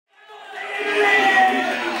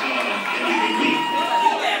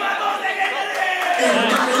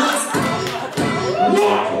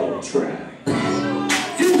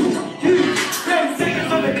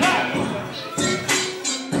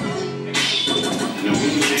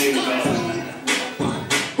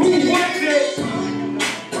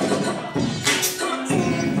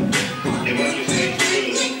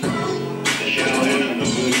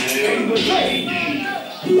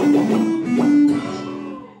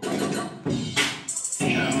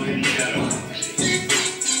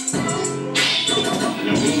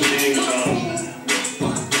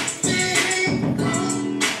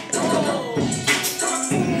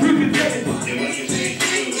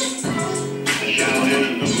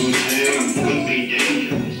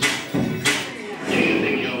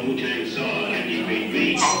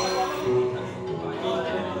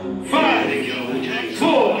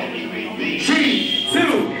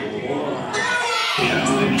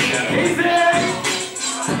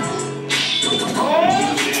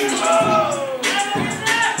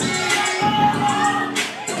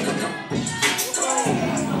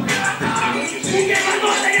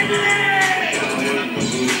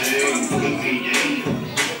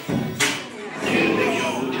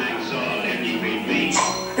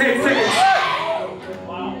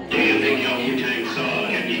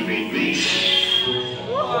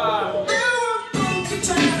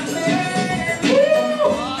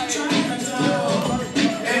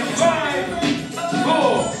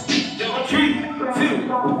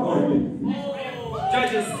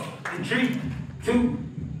Judges, in 3, 2,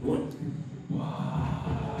 1.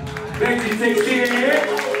 Bangxy takes it here.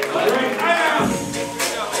 Right now.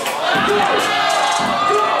 Go!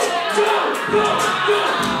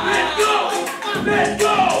 Let's go! Let's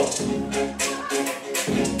go!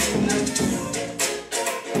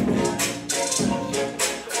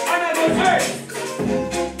 I'm not going first.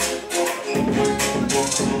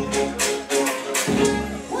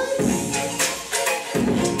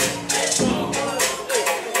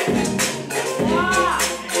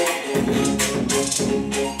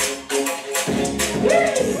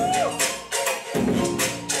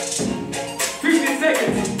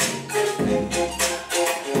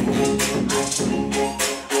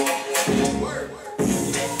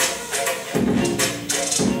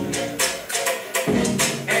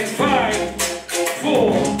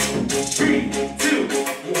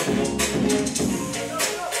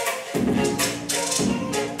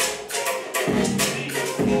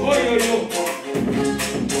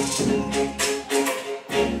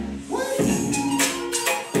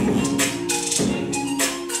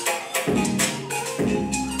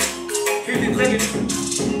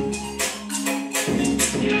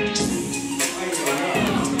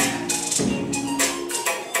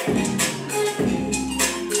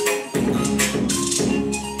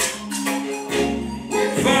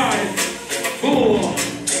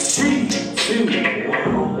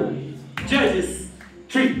 Judges,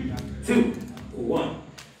 3, 2, 1.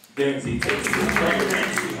 Bangxy takes it.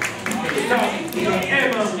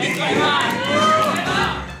 Emma.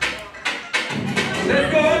 Let's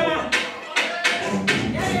go, Emma.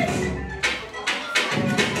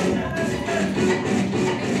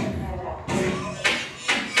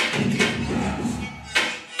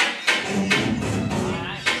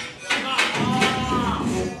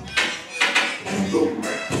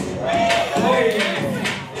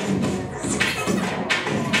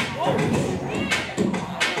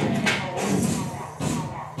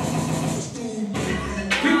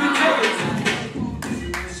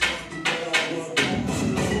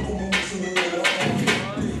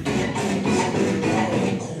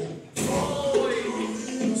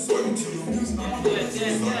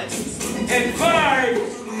 And 5,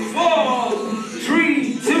 4,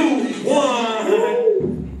 3, 2, 1.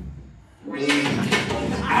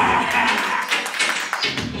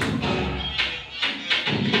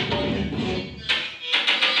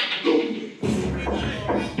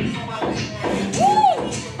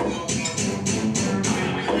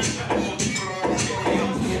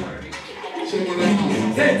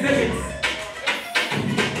 Ten seconds.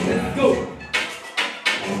 Let's go.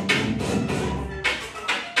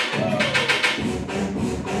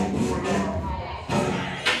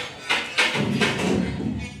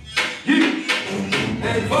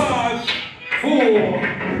 And 5, 4,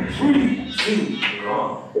 3, 2,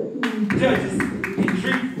 1. Judges, in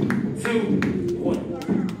 3, 2, 1.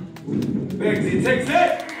 Bangxy takes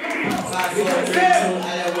it.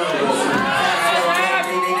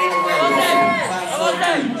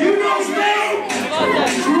 You know Spain?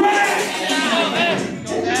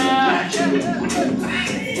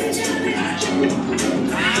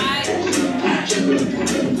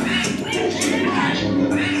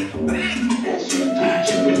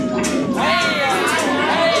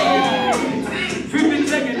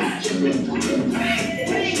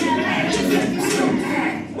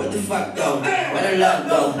 What the fuck go? Where the love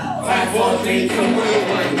go? 5, 4, 3, 2, 1,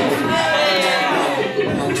 go.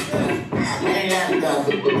 Let it go.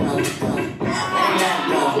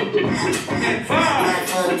 And 5,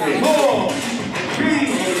 4, 3,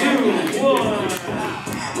 2, 1.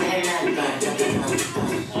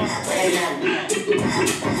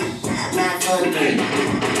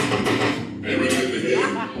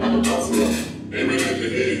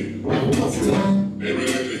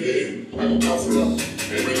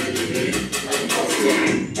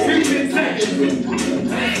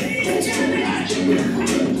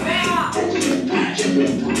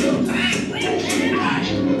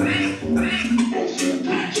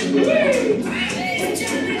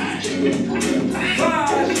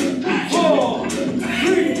 Five, 4,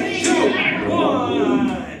 3,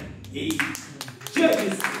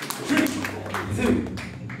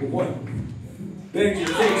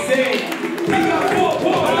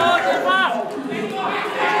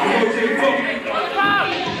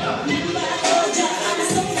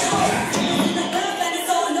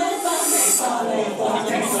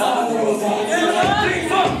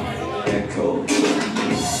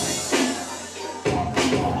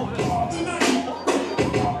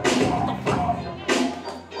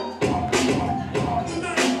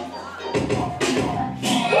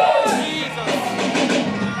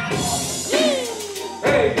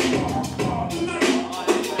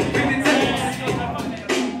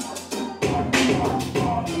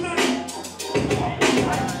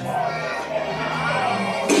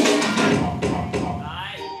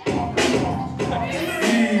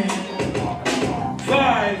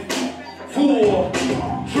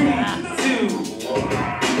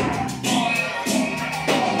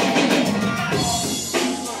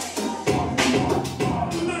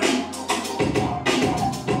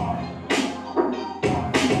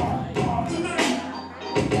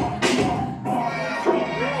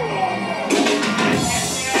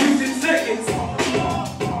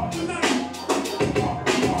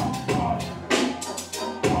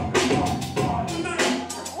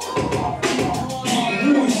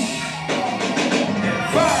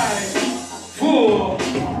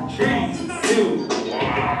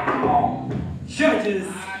 Judges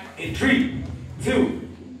in 3, 2,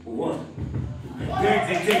 1.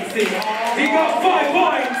 Bangxy takes it. He got 5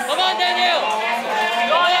 points. Come on, Daniel.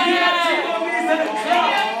 Go He ahead. got 2 more minutes at the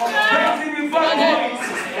clock. Bangxy with 5 points.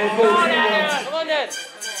 Let's go, Come on, Dan.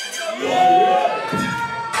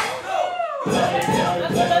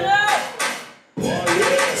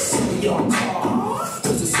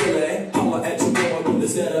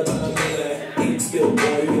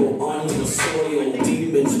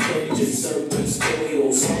 Demons, predators, serpents,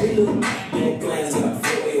 spoil. Sorry, look, your plans got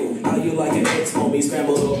foil. How you like an ex homie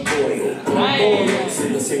scrambled up boil?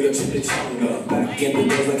 Sing a singer, chimichanga. Back in the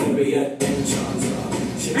days like Henriette and Chandra.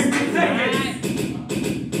 15 seconds.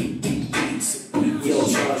 Yo,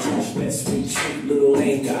 charge, best retreat, little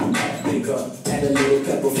ain't got pick up. Add a little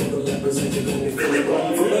pepper for the lepers and you're gonna feel it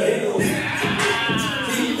run for the hills.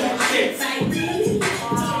 Keep that shit.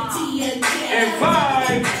 And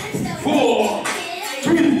 5, 4,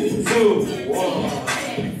 3, 2, 1.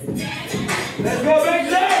 Let's go, Bangxy!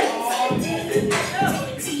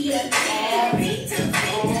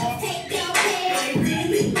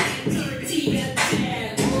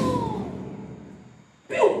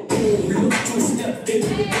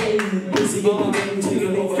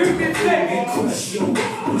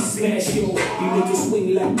 Smash yo, you niggas swing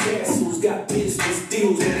like castles, got business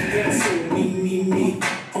deals with asshole. Me,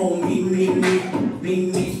 on me,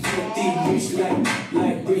 50 rich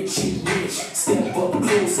like Richie Rich. Step up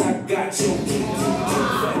close, I got your kid.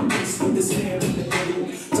 Fat bitch with this hair in the middle.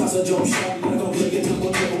 Toss a jump shot like I'm playing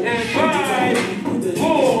number double. And 5,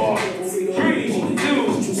 4, 3, 2,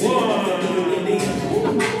 1.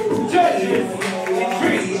 Judges in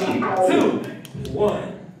 3, 2, 1.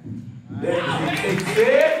 Bangxy takes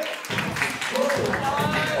it.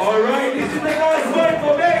 Alright, this is the last one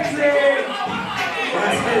for Bangxy.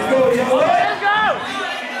 Right, let's go, Jia Wen.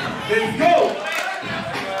 Let's go.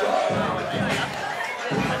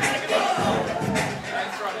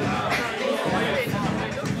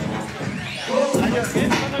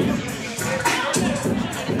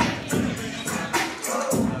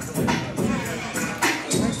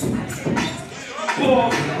 For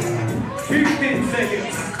 15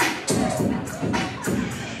 seconds.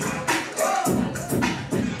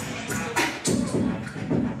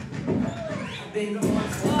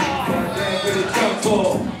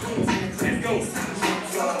 Let's go.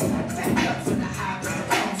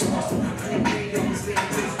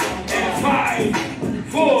 And 5,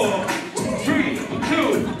 4, 3,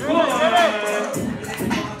 2, 1.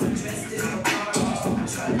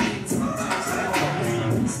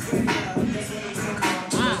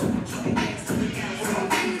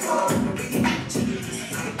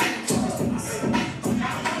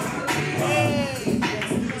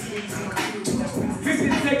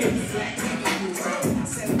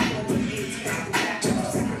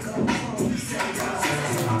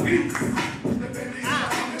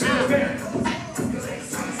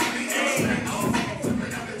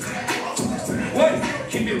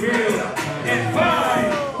 Keep it real. And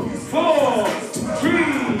 5, 4, 3,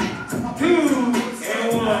 2, and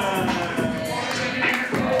 1.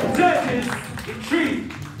 Judges in 3,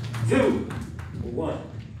 2, 1.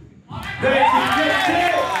 Bangxy gets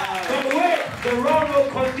it. But wait, the round will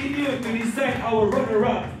continue to decide our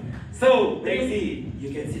runner-up. So, Bangxy, you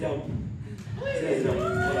can sit down. Sit down.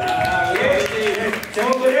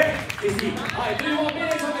 Over there. Alright, 3 more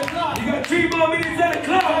minutes on the clock. You got 3 more minutes on the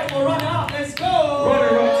clock. Alright, we'll run out. Let's go.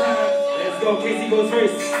 Runner-up time. Let's go. Casey goes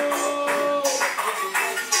first.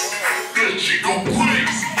 Good, she go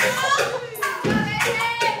crazy.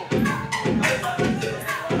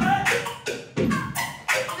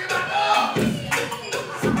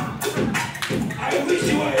 I wish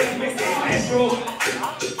you were in Mexican, bro.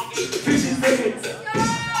 15 seconds.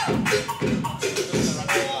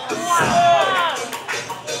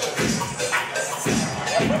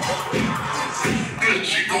 Good,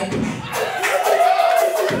 she go.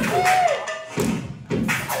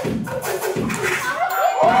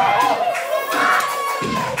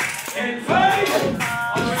 And 5,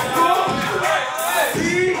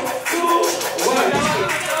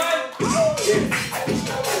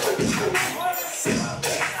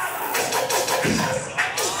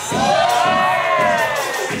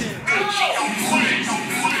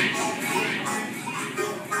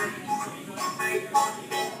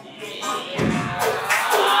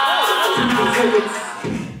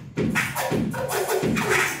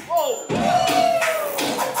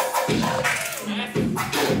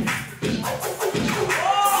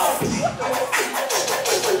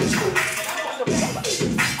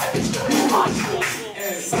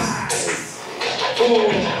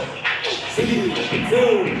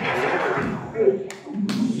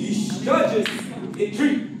 In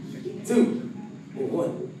 3, 2,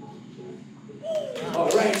 1. All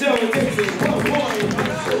right, Jia Wen takes it 1 point.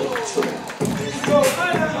 Let's go,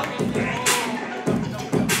 Anna.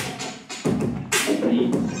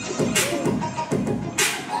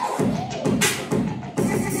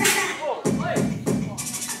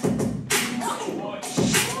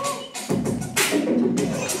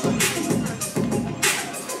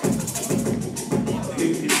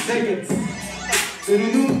 50 seconds.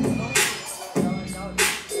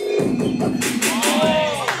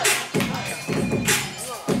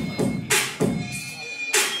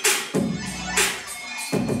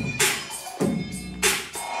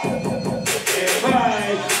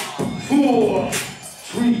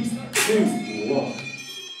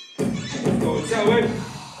 Jia Wen.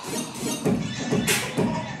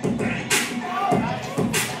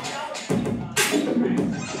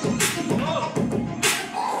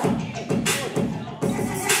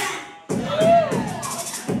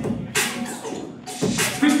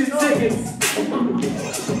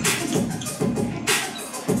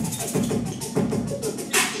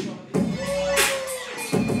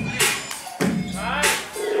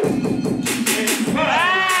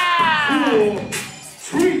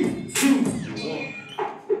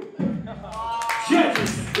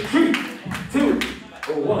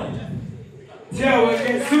 Jia Wen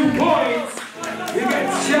gets 2 points. We got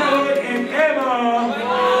Jia Wen and Emma.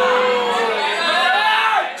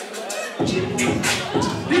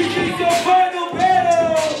 This is your final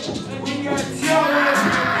battle. We got Jia Wen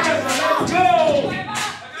and Emma. Let's go.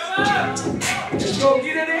 Let's go.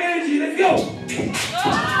 Get in the energy. Let's go.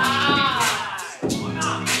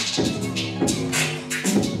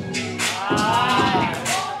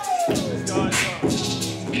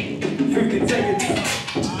 15 seconds.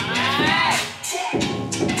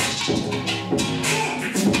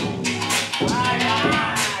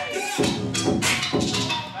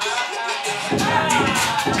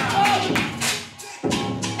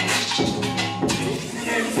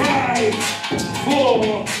 And 5,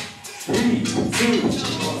 4, 3, 2,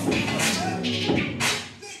 1.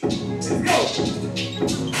 Let's go.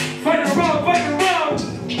 Fight around, fight around.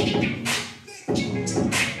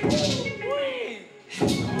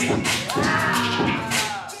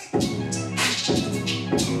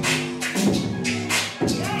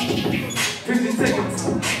 15 seconds.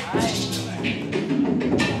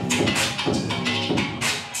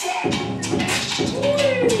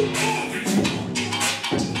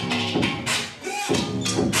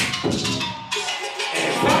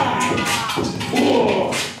 And 5,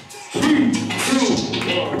 4, 3, 2,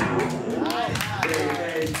 1.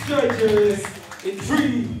 Judges in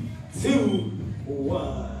 3, 2,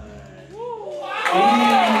 1.